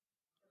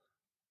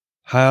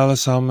Hi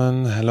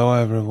allesammen, hello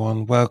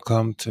everyone,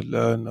 welcome to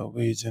Learn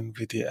Norwegian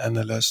with the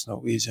NLS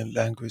Norwegian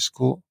Language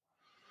School.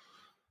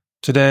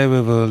 Today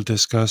we will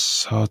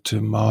discuss how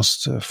to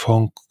master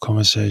phone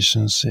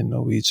conversations in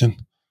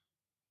Norwegian.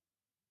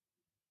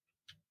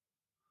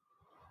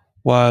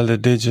 While the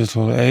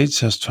digital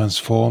age has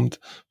transformed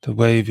the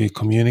way we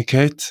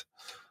communicate,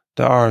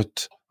 the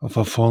art of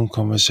a phone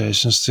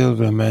conversation still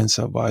remains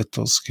a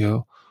vital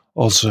skill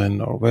also in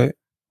Norway.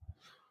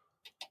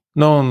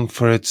 Known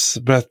for its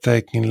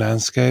breathtaking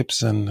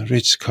landscapes and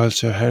rich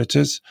cultural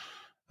heritage,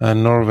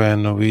 Norway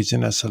and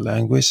Norwegian as a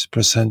language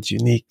present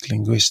unique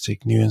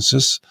linguistic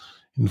nuances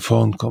in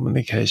phone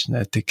communication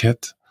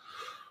etiquette.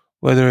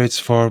 Whether it's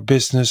for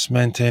business,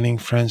 maintaining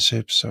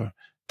friendships, or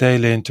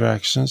daily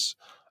interactions,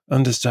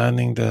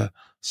 understanding the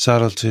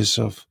subtleties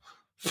of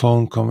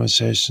phone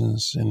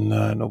conversations in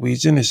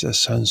Norwegian is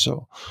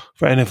essential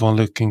for anyone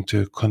looking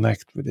to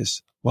connect with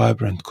this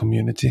vibrant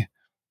community.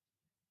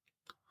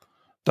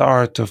 The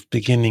art of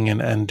beginning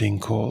and ending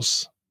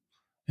calls,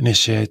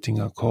 initiating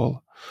a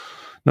call.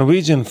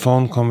 Norwegian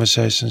phone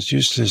conversations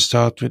usually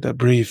start with a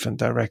brief and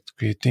direct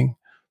greeting,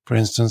 for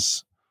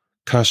instance,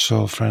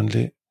 casual,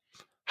 friendly.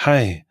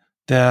 Hei,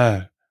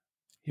 det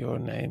your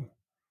name.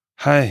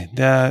 Hei,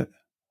 det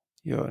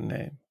your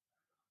name.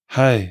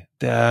 Hei,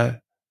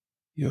 det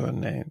your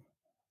name.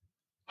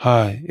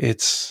 Hi,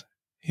 it's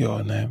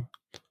your name.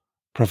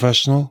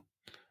 Professional.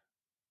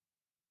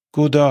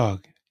 God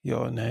dag,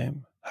 your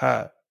name.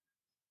 Hei.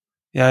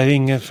 Jeg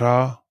ringer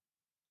fra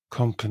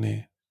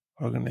company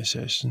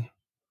organization.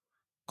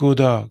 God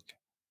dag,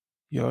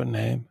 your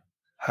name.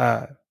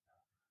 Hei.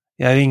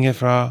 Jeg ringer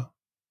fra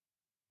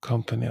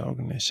company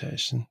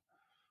organization.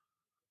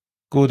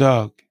 God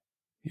dag,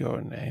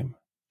 your name.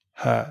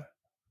 Her.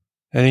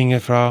 Jeg ringer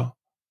fra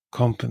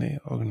company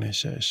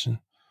organization.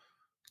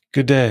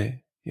 Good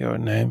day, your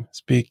name.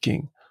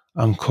 Speaking.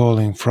 I'm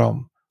calling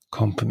from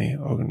company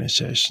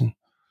organization.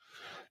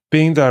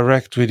 Being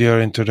direct with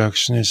your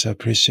introduction is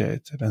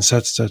appreciated and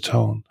sets the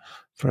tone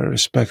for a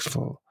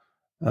respectful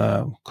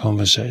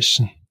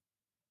conversation.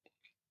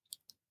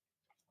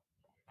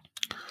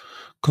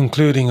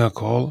 Concluding a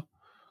call.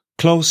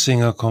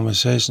 Closing a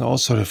conversation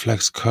also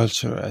reflects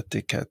culture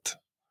etiquette.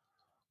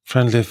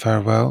 Friendly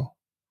farewell.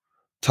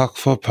 Takk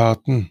for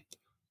praten.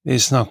 Vi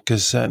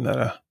snakkes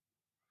senere.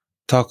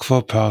 Takk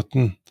for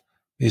praten.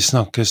 Vi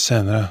snakkes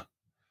senere.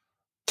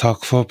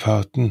 Takk for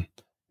praten.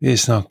 Vi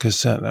snakkes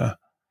senere.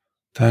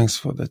 Thanks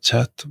for the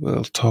chat.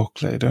 We'll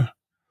talk later.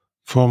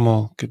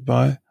 Formal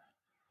goodbye.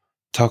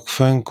 Takk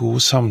for en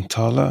god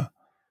samtale.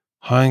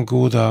 Ha en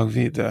god dag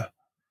videre.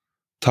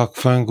 Takk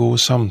for en god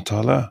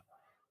samtale.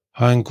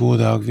 Ha en god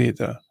dag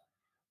videre.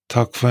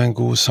 Takk for en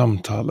god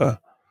samtale.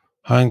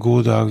 Ha en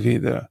god dag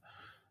videre.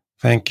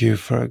 Thank you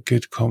for a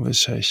good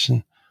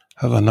conversation.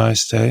 Have a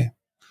nice day.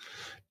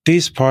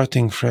 These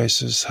parting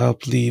phrases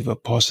help leave a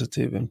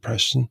positive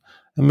impression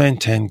and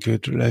maintain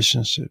good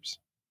relationships.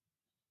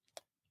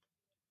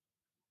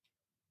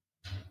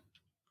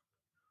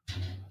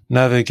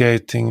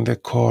 Navigating the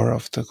core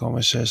of the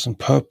conversation,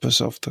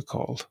 purpose of the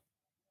call.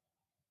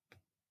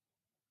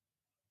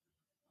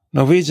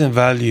 Norwegian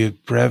value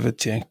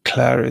brevity and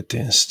clarity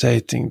in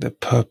stating the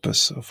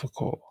purpose of a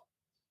call.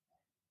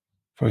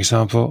 For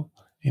example,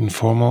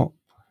 informal.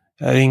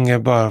 Jeg ringer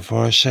bare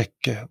for å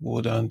sjekke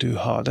hvordan du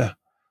har det.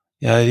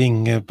 Jeg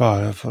ringer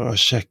bare for å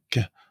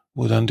sjekke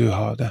hvordan du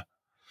har det.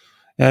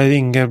 Jeg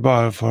ringer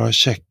bare for å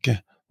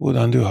sjekke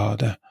hvordan du har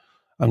det.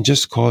 I'm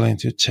just calling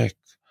to check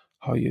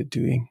how you're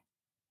doing.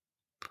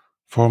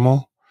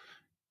 Formal.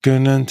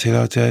 Grunnen til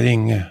at jeg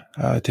ringer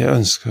at jeg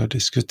ønsker å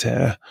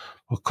diskutere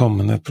vårt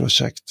kommende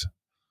prosjekt.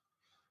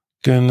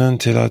 Grunnen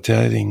til at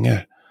jeg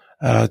ringer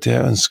at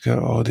jeg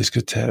ønsker å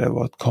diskutere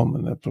vårt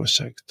kommende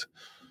prosjekt.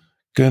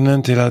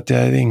 Grunnen til at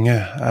jeg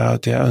ringer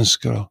at jeg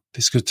ønsker å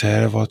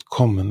diskutere vårt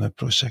kommende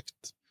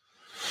prosjekt.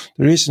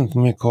 The reason for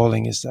me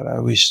calling is that I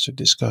wish to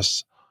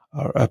discuss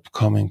our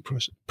upcoming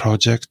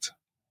project.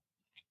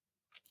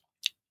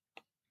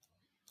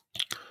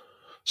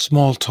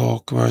 Small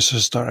talk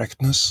versus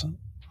directness.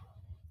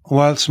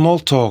 While small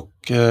talk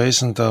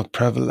isn't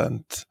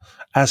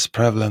as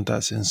prevalent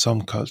as in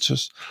some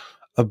cultures,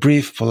 a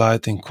brief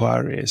polite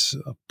inquiry is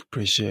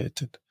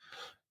appreciated.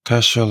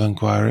 Casual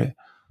inquiry.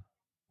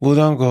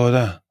 Hvordan går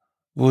det?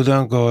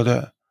 Hvordan går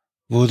det?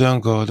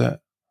 Hvordan går det?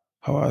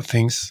 How are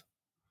things?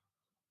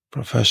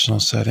 Professional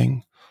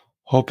setting.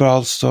 Håper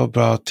alt står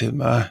bra til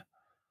med deg.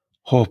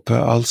 Håper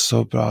alt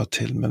står bra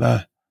til med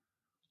deg.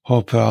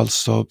 Håper alt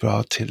står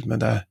bra til med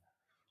deg.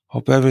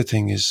 Hope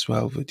everything is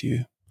well with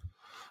you.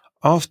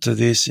 After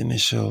these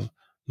initial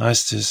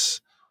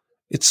niceties,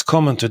 it's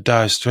common to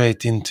dive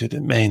straight into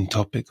the main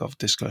topic of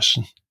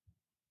discussion.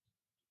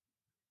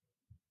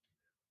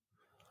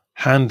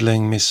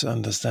 Handling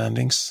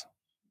misunderstandings.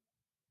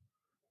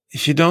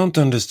 If you don't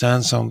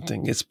understand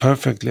something, it's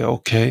perfectly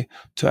okay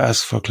to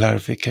ask for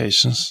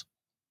clarifications.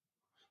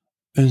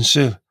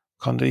 Unnskyld,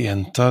 kan du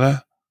gjenta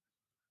det?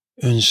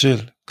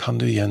 Unnskyld, kan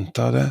du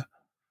gjenta det?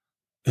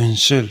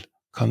 Unnskyld,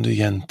 kan du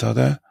gjenta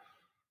det?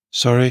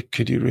 Sorry,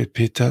 could you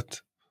repeat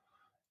that?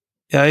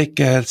 Jeg er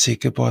ikke helt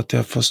sikker på at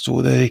jeg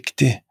forsto det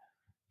riktig.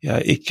 Jeg er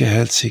ikke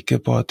helt sikker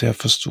på at jeg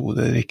forsto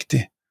det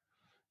riktig.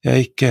 Jeg er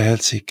ikke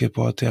helt sikker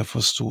på at jeg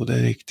forsto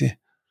det riktig.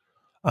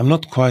 I'm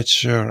not quite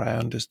sure I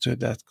understood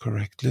that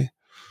correctly.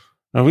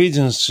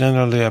 Norwegians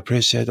generally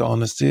appreciate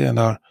honesty and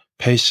are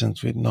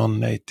patient with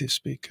non-native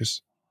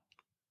speakers.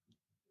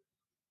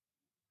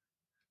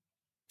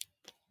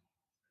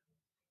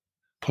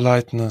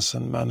 Politeness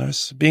and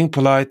manners. Being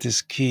polite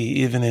is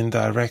key even in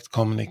direct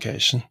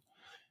communication.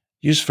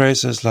 Use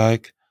phrases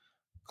like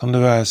kan du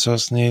være så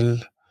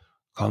snill,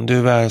 kan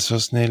du være så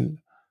snill,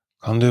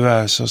 kan du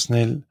være så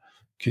snill,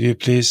 could you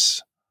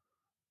please,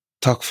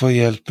 takk for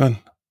hjelpen,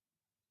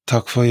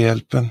 takk for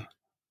hjelpen,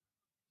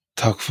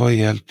 takk for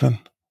hjelpen,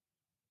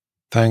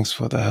 thanks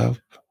for the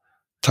help,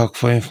 takk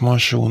for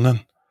informasjonen,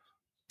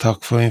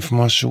 takk for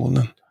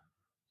informasjonen,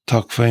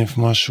 takk for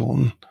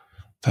informasjonen,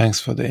 thanks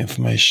for the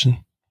information.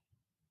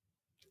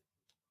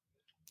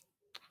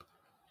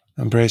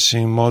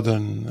 Embracing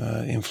modern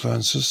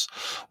influences.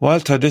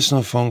 While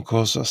traditional phone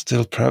calls are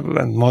still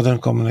prevalent,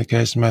 modern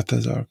communication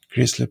methods are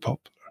increasingly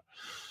popular.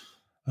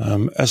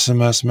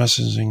 SMS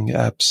messaging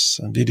apps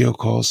and video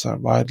calls are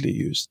widely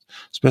used,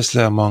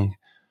 especially among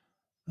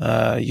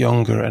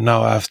younger and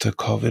now after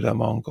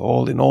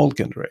COVID in all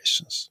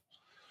generations.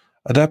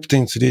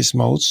 Adapting to these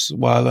modes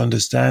while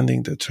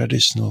understanding the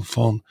traditional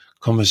phone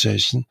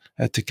conversation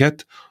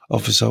etiquette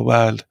offers a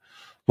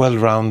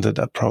well-rounded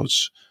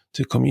approach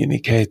to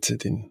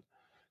communicating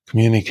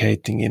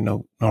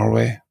in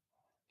Norway.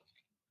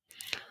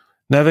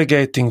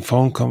 Navigating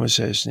phone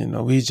conversation in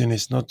Norwegian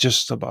is not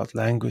just about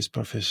language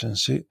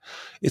proficiency,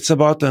 it's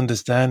about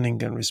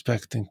understanding and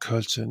respecting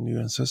cultural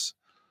nuances.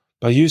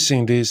 By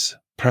using these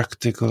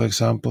practical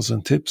examples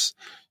and tips,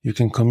 you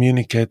can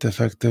communicate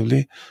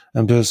effectively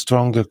and build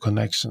stronger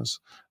connections,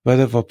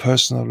 whether for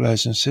personal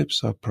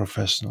relationships or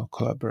professional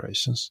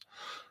collaborations.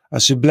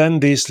 As you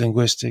blend these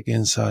linguistic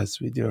insights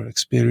with your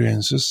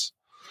experiences,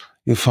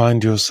 you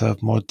find yourself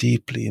more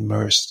deeply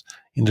immersed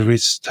in the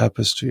rich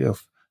tapestry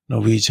of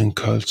Norwegian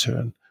culture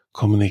and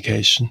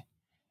communication.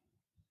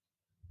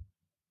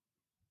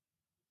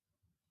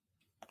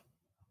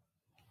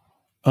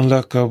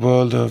 Unlock a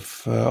world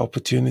of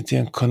opportunity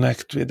and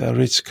connect with a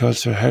rich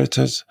cultural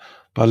heritage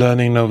by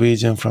learning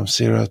Norwegian from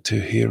zero to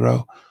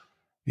hero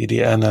with the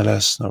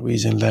NLS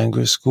Norwegian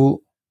Language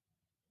School.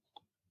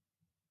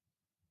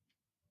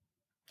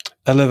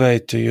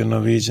 Elevate your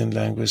Norwegian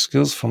language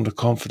skills from the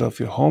comfort of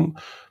your home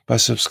by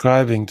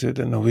subscribing to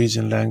the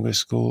Norwegian Language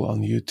School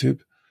on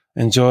YouTube.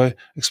 Enjoy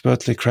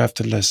expertly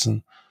crafted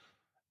lessons,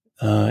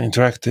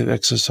 interactive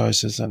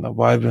exercises, and a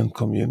vibrant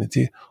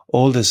community,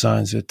 all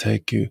designed to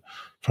take you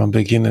from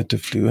beginner to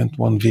fluent,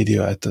 one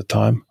video at a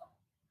time.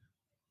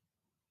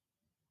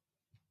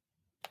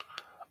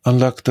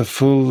 Unlock the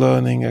full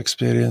learning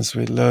experience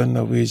with Learn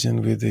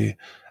Norwegian with the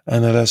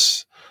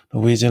NLS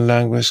Norwegian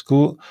Language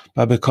School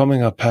by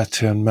becoming a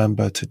Patreon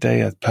member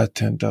today at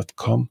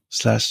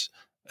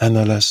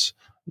patreon.com/NLS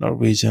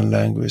Norwegian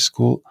Language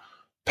School,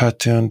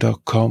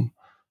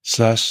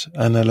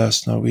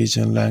 patreon.com/NLS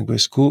Norwegian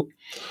Language School.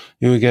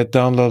 You will get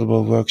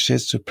downloadable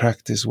worksheets to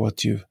practice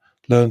what you've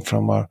learned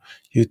from our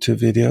YouTube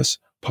videos,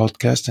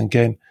 podcast, and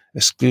gain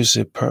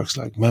exclusive perks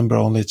like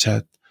member-only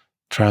chat,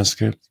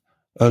 transcript,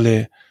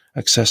 early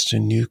access to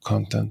new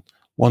content,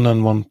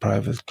 one-on-one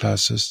private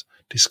classes,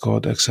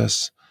 Discord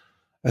access,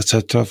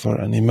 etc. for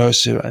an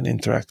immersive and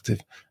interactive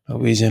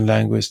Norwegian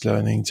language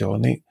learning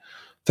journey.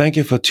 Thank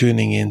you for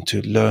tuning in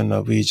to Learn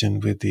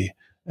Norwegian with the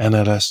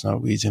NLS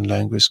Norwegian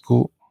Language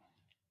School.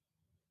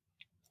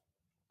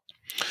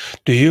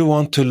 Do you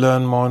want to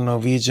learn more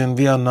Norwegian?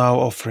 We are now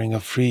offering a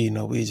free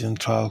Norwegian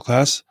trial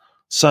class.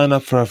 Sign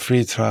up for a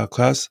free trial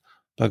class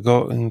by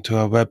going to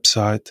our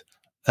website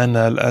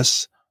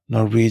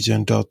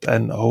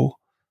nlsnorwegian.no,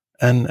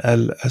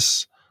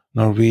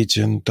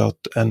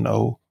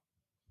 nlsnorwegian.no,